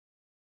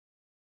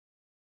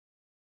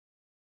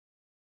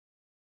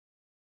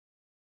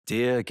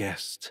Dear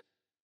guest,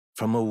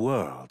 from a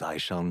world I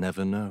shall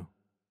never know,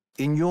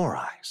 in your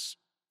eyes,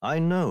 I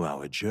know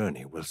our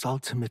journey was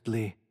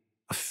ultimately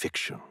a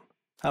fiction.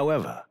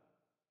 However,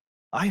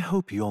 I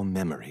hope your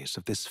memories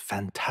of this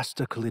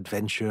fantastical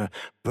adventure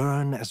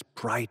burn as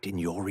bright in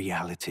your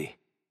reality.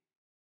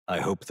 I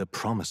hope the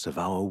promise of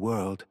our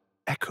world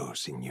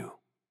echoes in you.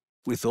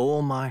 With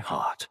all my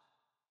heart,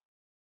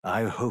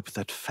 I hope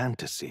that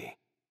fantasy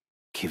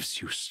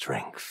gives you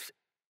strength.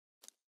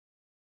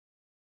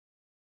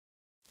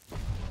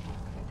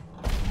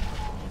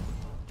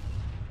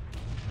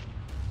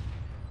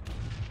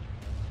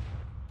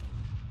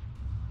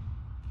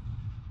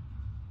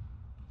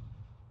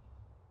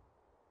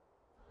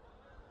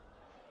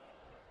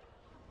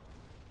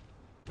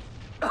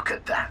 Look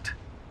at that.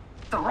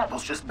 The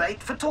rubble's just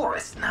made for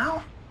tourists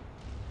now.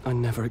 I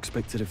never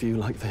expected a view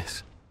like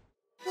this.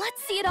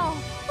 Let's see it all!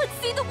 Let's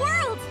see the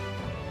world!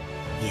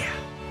 Yeah.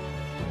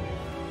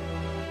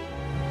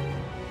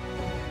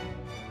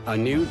 A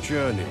new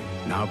journey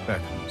now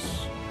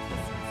beckons.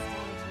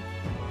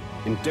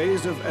 In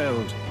days of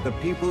eld, the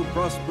people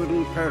prospered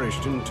and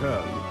perished in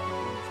turn.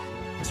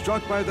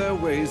 Struck by their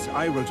ways,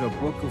 I wrote a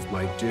book of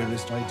my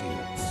dearest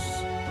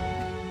ideas.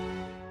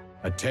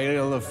 A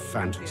tale of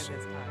fantasy.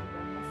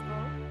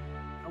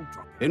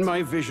 In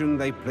my vision,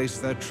 they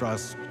placed their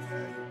trust,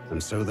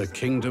 and so the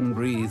kingdom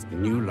breathed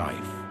new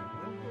life.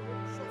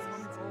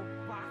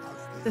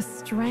 The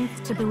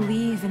strength to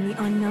believe in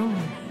the unknown,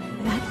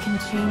 that can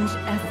change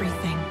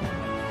everything.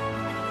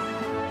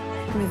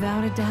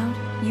 Without a doubt,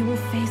 you will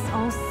face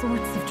all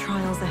sorts of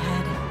trials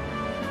ahead.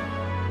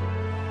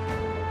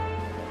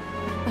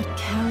 But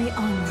carry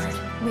onward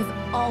with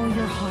all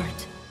your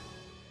heart.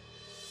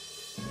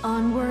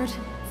 Onward,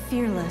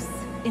 fearless,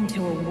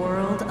 into a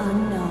world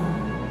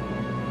unknown.